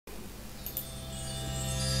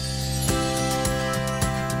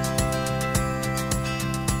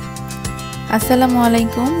আসসালামু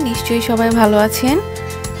আলাইকুম, নিশ্চয়ই সবাই ভালো আছেন।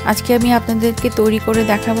 আজকে আমি আপনাদেরকে তৈরি করে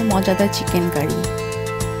দেখাবো মজাদার চিকেন কারি।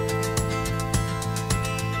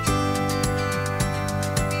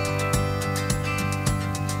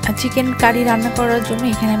 চিকেন কারি রান্না করার জন্য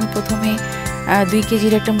এখানে আমি প্রথমে 2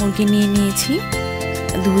 কেজির একটা মুরগি নিয়ে নিয়েছি।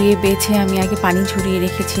 ধুয়ে বেছে আমি আগে পানি ঝরিয়ে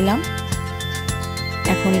রেখেছিলাম।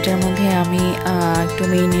 এখন এটার মধ্যে আমি একটু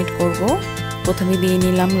মেরিনেট করব। প্রথমে দিয়ে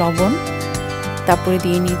নিলাম লবণ, তারপরে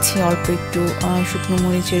দিয়ে নিচ্ছি অল্প একটু শুকনো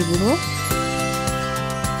মরিচের গুঁড়ো,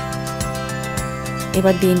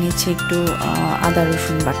 এবার দিয়ে নিচ্ছি একটু আদা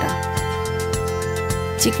রসুন বাটা।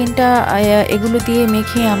 চিকেনটা এগুলো দিয়ে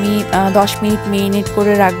মেখে আমি 10 মিনিট মেরিনেট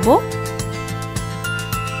করে রাখবো।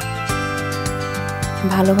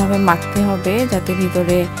 ভালোভাবে মাখতে হবে যাতে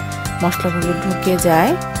ভিতরে মশলাগুলো ঢুকে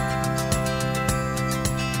যায়।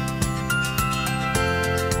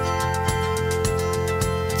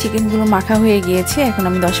 চিকেনগুলো মাখা হয়ে গিয়েছে, এখন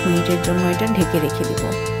আমি 10 মিনিটের জন্য এটা ঢেকে রেখে দেব।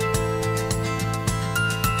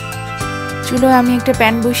 চুলোয় আমি একটা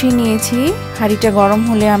প্যান বসিয়ে নিয়েছি। হাঁড়িটা গরম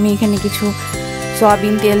হলে আমি এখানে কিছু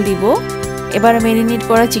সয়াবিন তেল দিব। এবার ম্যারিনেট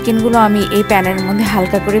করা চিকেনগুলো আমি এই প্যানের মধ্যে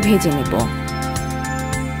হালকা করে ভেজে নেব।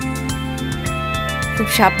 খুব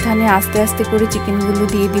সাবধানে আস্তে আস্তে করে চিকেনগুলো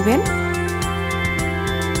দিয়ে দিবেন।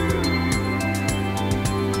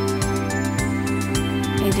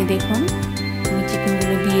 এই যে দেখুন, আমি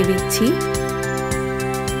চিকেনগুলো দিয়ে দিচ্ছি।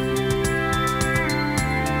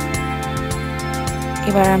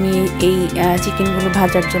 এবার আমি এই চিকেনগুলো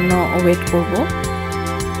ভাজার জন্য ওয়েট করব।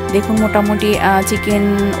 দেখুন মোটামুটি চিকেন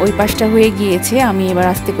ওই পাশটা হয়ে গিয়েছে। আমি এবার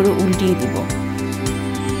আস্তে করে উল্টিয়ে দিব।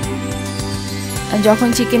 যখন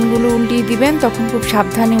চিকেনগুলো উল্টিয়ে দিবেন তখন খুব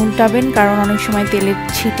সাবধানে উল্টাবেন, কারণ অনেক সময় তেলের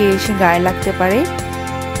ছিটে এসে গায়ে লাগতে পারে।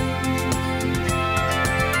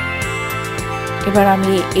 এবার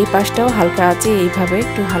আমি এই পাশটাও হালকা আছে এইভাবে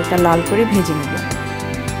একটু হালকা লাল করে ভেজে নেব।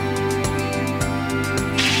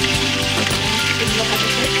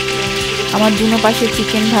 আমার দুনো পাশে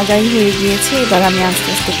চিকেন ভাজাই হয়ে গিয়েছে। এবার আমি আস্তে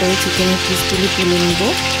আস্তে করে চিকেনের পিসগুলো তুলে নেব।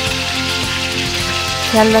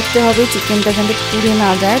 খেয়াল রাখতে হবে চিকেনটা যাতে পুড়ে না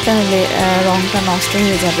যায়, তাহলে রংটা নষ্ট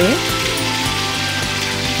হয়ে যাবে।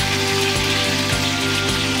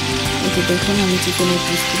 এই যে দেখুন, আমি চিকেনের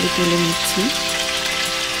পিসগুলো তুলে নিচ্ছি।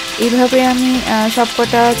 এইভাবে আমি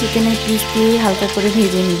সবকটা চিকেনের পিস দিয়ে হালকা করে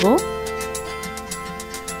ভেজে নিব।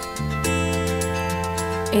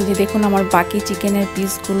 এই যে দেখুন, আমার বাকি চিকেনের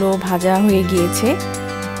পিসগুলো ভাজা হয়ে গিয়েছে।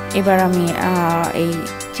 এবার আমি এই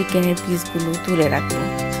চিকেনের পিসগুলো তুলে রাখবো।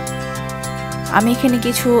 আমি এখানে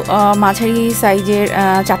কিছু মাঝারি সাইজের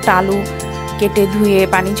 4টা আলু কেটে ধুয়ে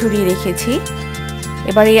পানি ঝরিয়ে রেখেছি।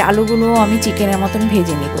 এবার এই আলুগুলো আমি চিকেনের মতন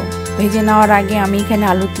ভেজে নিব। ভেজে নেওয়ার আগে আমি এখানে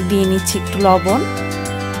আলুতে দিয়ে নিচ্ছি একটু লবণ,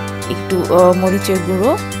 একটু মরিচের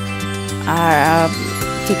গুঁড়ো, আর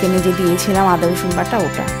চিকেনে যে দিয়েছিলাম আদা রসুন বাটা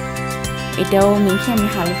ওটা, এটাও মেখে আমি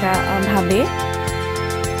হালকা ভাবে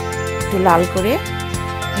একটু লাল করে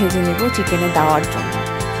ভেজে নেব চিকেনে দেওয়ার জন্য।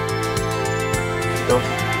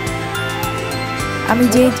 আমি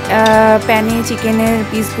যে প্যানে চিকেনের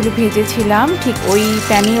পিসগুলো ভেজেছিলাম ঠিক ওই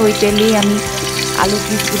প্যানে ওই তেলেই আমি আলু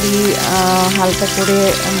পিসগুলি হালকা করে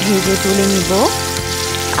ভেজে তুলে নিব।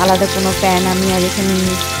 আলাদা কোনো প্যান আমি আর এখানে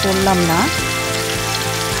ইউজ করলাম না।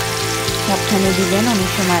 সাবধানে দিবেন, অনেক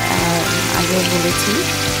সময় আগে বলেছি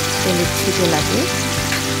তেলের ছিটে লাগে।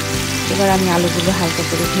 এবার আমি আলুগুলো হালকা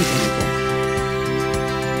করে ভেজে নেব।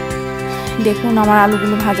 দেখুন আমার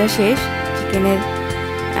আলুগুলো ভাজা শেষ। চিকেনের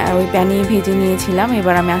ওই প্যানে ভেজে নিয়েছিলাম।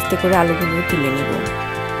 এবার আমি আস্তে করে আলুগুলো তুলে নেব।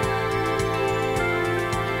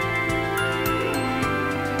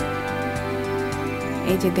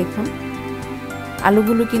 এই যে দেখুন,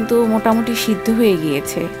 আলুগুলো কিন্তু মোটামুটি সিদ্ধ হয়ে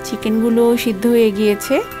গিয়েছে, চিকেনগুলো সিদ্ধ হয়ে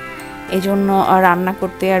গিয়েছে, এজন্য রান্না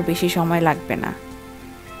করতে আর বেশি সময় লাগবে না।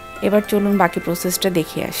 এবার চলুন বাকি প্রসেসটা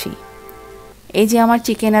দেখে আসি। এই যে আমার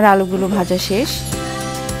চিকেন আর আলুগুলো ভাজা শেষ।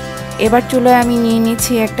 এবার চুলায় আমি নিয়ে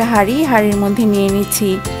নিচ্ছি একটা হাঁড়ির মধ্যে নিয়ে নিচ্ছি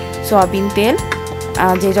সয়াবিন তেল।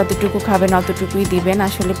 যে যতটুকু খাবেন অতটুকুই দিবেন,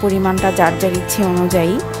 আসলে পরিমাণটা যার যার ইচ্ছে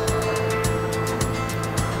অনুযায়ী।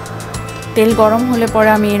 তেল গরম হলে পরে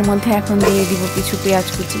আমি এর মধ্যে এখন দিয়ে দিব কিছু পেঁয়াজ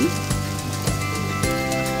কুচি।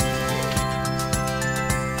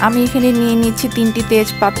 আমি এখানে নিয়ে নিচ্ছি 3টি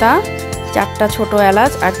তেজপাতা, 4টা ছোট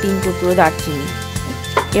এলাচ আর 3 টুকরো দারচিনি।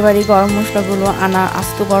 এবার এই গরম মশলাগুলো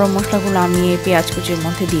আস্ত গরম মশলাগুলো আমি এই পেঁয়াজ কুচির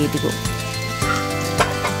মধ্যে দিয়ে দিব।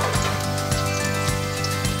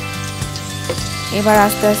 এবার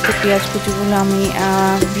আস্তে আস্তে পেঁয়াজ কুচিগুলো আমি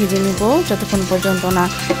ভেজে নিব যতক্ষণ পর্যন্ত না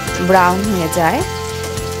ব্রাউন হয়ে যায়।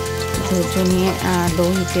 ধৈর্য নিয়ে লো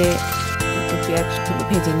হিটে পেঁয়াজগুলো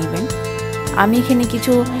ভেজে নেবেন। আমি এখানে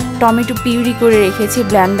কিছু টমেটো পিউরি করে রেখেছি,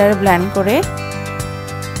 ব্লেন্ড করে।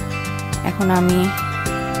 এখন আমি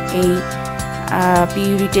এই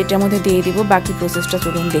পিউরিটা এটার মধ্যে দিয়ে দিব। বাকি প্রসেসটা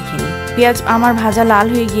চলুন দেখে নিই। পেঁয়াজ আমার ভাজা লাল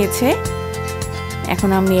হয়ে গিয়েছে, এখন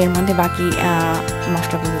আমি এর মধ্যে বাকি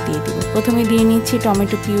মশলাগুলো দিয়ে দিব। প্রথমে দিয়ে নিচ্ছি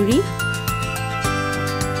টমেটো পিউরি।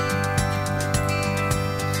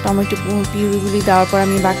 টমেটো পিউরিগুলি দেওয়ার পর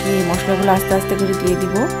আমি বাকি মশলাগুলো আস্তে আস্তে করে দিয়ে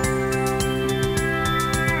দিব।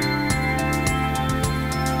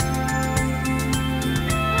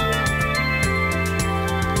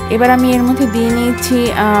 এবার আমি এর মধ্যে দিয়ে নিয়েছি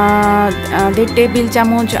 1.5 টেবিল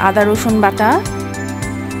চামচ আদা রসুন বাটা।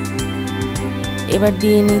 এবার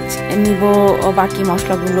দিয়ে নিব বাকি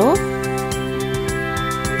মশলাগুলো।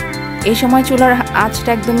 এই সময় চুলার আঁচটা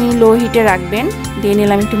একদমই লো হিটে রাখবেন। দিয়ে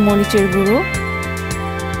নিলাম একটু মরিচের গুঁড়ো।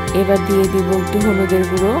 এবার দিয়ে দিব একটু হলুদের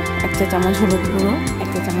গুঁড়ো, 1 চা চামচ হলুদ গুঁড়ো, 1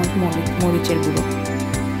 চা চামচ মরিচের গুঁড়ো।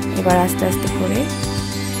 এবার আস্তে আস্তে করে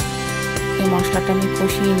এই মশলাটা আমি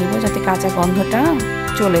কষিয়ে নিব যাতে কাঁচা গন্ধটা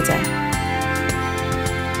চলে যায়।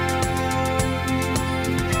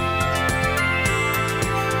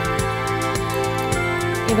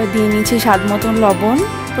 এবার দিয়ে নিচ্ছি স্বাদ মতন লবণ।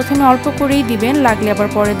 প্রথমে অল্প করেই দিবেন, লাগলে আবার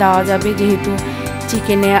পরে দেওয়া যাবে, যেহেতু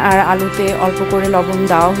চিকেনে আর আলুতে অল্প করে লবণ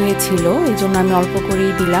দেওয়া হয়েছিল, এই জন্য আমি অল্প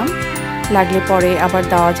করেই দিলাম। লাগলে পরে আবার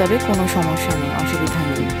দেওয়া যাবে, কোনো সমস্যা নেই, অসুবিধা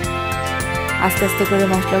নেই। আস্তে আস্তে করে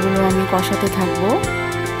মশলাগুলো আমি কষাতে থাকবো।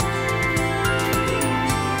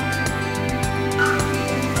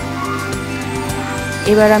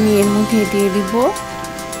 এবার আমি এর মধ্যে দিয়ে দিব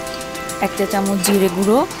 1 চা চামচ জিরে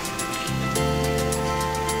গুঁড়ো,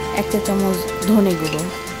 1 চা চামচ ধনে গুঁড়ো।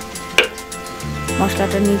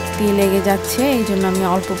 মশলাটা নিচ দিয়ে লেগে যাচ্ছে, এই জন্য আমি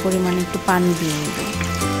অল্প পরিমাণে একটু পানি দিয়ে নেব।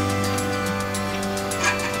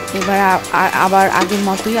 এবার আবার আগের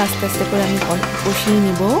মতোই আস্তে আস্তে করে আমি কষিয়ে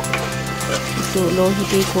নিব। একটু লো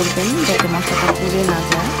হিটেই করবেন যাতে মশলাটা পুড়ে না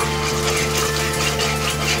যায়।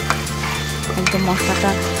 একদম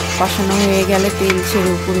মশলাটা কষানো হয়ে গেলে তেল ছেড়ে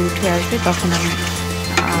উপরে উঠে আসবে, তখন আমি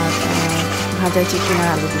ভাজা চিকেন আর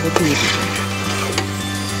আলুগুলো দিয়ে দিব।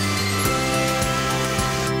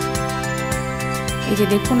 এই যে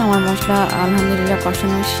দেখুন আমার মশলা আলহামদুলিল্লাহ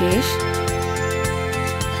কষানো শেষ,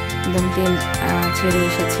 একদম তেল ছেড়ে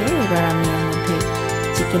এসেছে। এবার আমি এর মধ্যে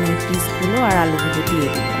চিকেনের পিসগুলো আর আলুগুলো দিয়ে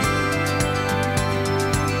দিব।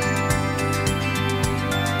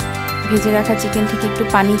 ভেজে রাখা চিকেন থেকে একটু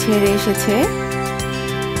পানি ছেড়ে এসেছে।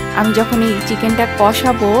 আমি যখন এই চিকেনটা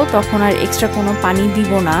কষাবো তখন আর এক্সট্রা কোনো পানি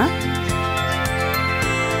দিব না।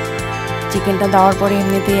 চিকেনটা দেওয়ার পরে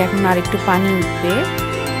এমনিতেই এখন আর একটু পানি উঠবে।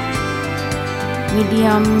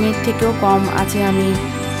 মিডিয়ামের থেকেও কম আছে আমি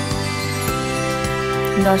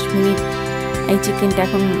 10 মিনিট এই চিকেনটা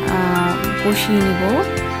এখন কষিয়ে নিব।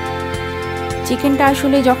 চিকেনটা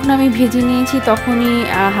আসলে যখন আমি ভেজে নিয়েছি তখনই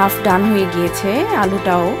হাফ ডান হয়ে গিয়েছে,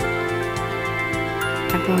 আলুটাও।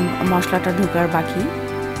 এখন মশলাটা ঢোকার বাকি।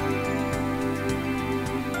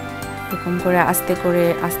 এরকম করে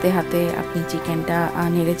আস্তে হাতে আপনি চিকেনটা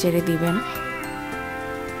নেড়ে চেড়ে দিবেন।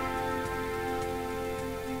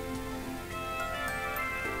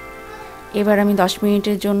 এবার আমি 10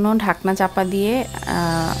 মিনিটের জন্য ঢাকনা চাপা দিয়ে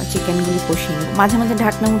চিকেনগুলো কষিয়ে নিব। মাঝে মাঝে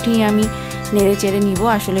ঢাকনা উঠিয়ে আমি নেড়ে চেড়ে নিব,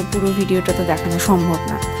 আসলে পুরো ভিডিওটা তো দেখানো সম্ভব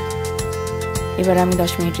না। এবার আমি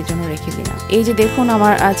 10 মিনিটের জন্য রেখে দিলাম। এই যে দেখুন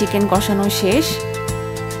আমার চিকেন কষানো শেষ,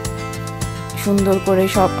 সুন্দর করে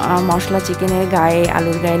সব মশলা চিকেনের গায়ে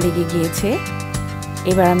আলুর গায়ে লেগে গিয়েছে।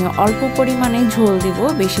 এবার আমি অল্প পরিমাণে ঝোল দিব,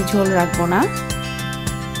 বেশি ঝোল রাখবো না।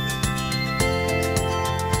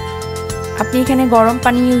 আপনি এখানে গরম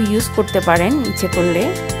পানিও ইউজ করতে পারেন ইচ্ছে করলে,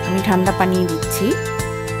 আমি ঠান্ডা পানি দিচ্ছি।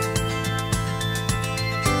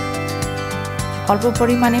 অল্প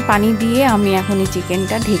পরিমাণে পানি দিয়ে আমি এখন এই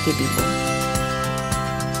চিকেনটা ঢেকে দিব।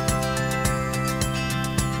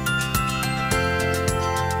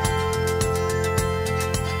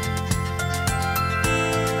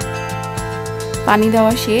 পানি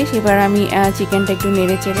দেওয়া শেষ। এবার আমি চিকেনটা একটু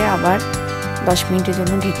নেড়ে চেড়ে আবার 10 মিনিটের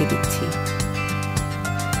জন্য ঢেকে দিচ্ছি।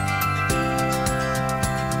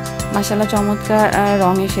 মাশাআল্লাহ চমৎকার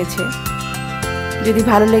রং এসেছে। যদি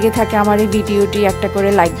ভালো লেগে থাকে আমার এই ভিডিওটি একটা করে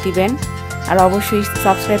লাইক দিবেন, আর অবশ্যই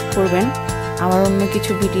সাবস্ক্রাইব করবেন। আমার অন্য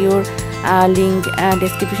কিছু ভিডিওর লিংক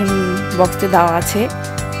ডেসক্রিপশন বক্সে দেওয়া আছে,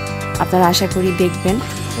 আপনারা আশা করি দেখবেন।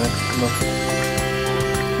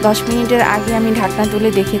 10 মিনিটের আগে আমি ঢাকনা তুলে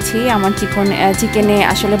দেখেছি আমার চিকেনে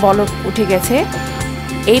আসলে বলক উঠে গেছে।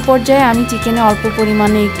 এই পর্যায়ে আমি চিকেনে অল্প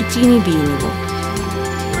পরিমাণে একটু চিনি দিয়ে নেব।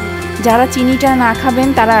 যারা চিনিটা না খাবেন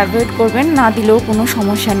তারা অ্যাভয়েড করবেন, না দিলেও কোনো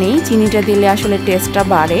সমস্যা নেই। চিনিটা দিলে আসলে টেস্টটা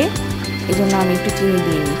বাড়ে, এজন্য আমি একটু চিনি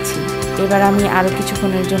দিয়ে নিচ্ছি। এবার আমি আরও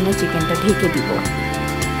কিছুক্ষণের জন্য চিকেনটা ঢেকে দিব।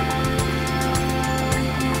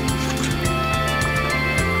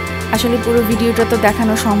 আসলে পুরো ভিডিওটা তো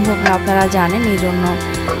দেখানো সম্ভব না, আপনারা জানেন, এই জন্য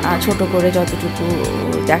ছোট করে যতটুকু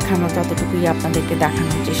দেখানো ততটুকুই আপনাদেরকে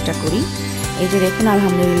দেখানোর চেষ্টা করি। এই যে দেখুন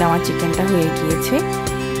আলহামদুলিল্লাহ আমার চিকেনটা হয়ে গিয়েছে।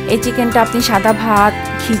 এই চিকেনটা আপনি সাদা ভাত,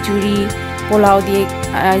 খিচুড়ি, পোলাও দিয়ে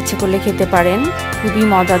ইচ্ছে করলে খেতে পারেন। খুবই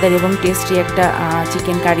মজাদার এবং টেস্টি একটা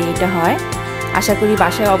চিকেন কারি এটা হয়। আশা করি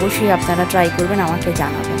বাসায় অবশ্যই আপনারা ট্রাই করবেন, আমাকে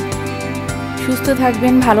জানাবেন। সুস্থ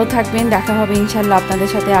থাকবেন, ভালো থাকবেন, দেখা হবে ইনশাল্লাহ আপনাদের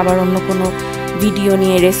সাথে আবার অন্য কোনো ভিডিও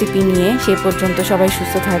নিয়ে, রেসিপি নিয়ে। সে পর্যন্ত সবাই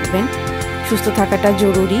সুস্থ থাকবেন, সুস্থ থাকাটা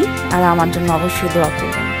জরুরি, আর আমার জন্য অবশ্যই দোয়া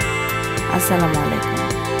করবেন। আসসালামু আলাইকুম।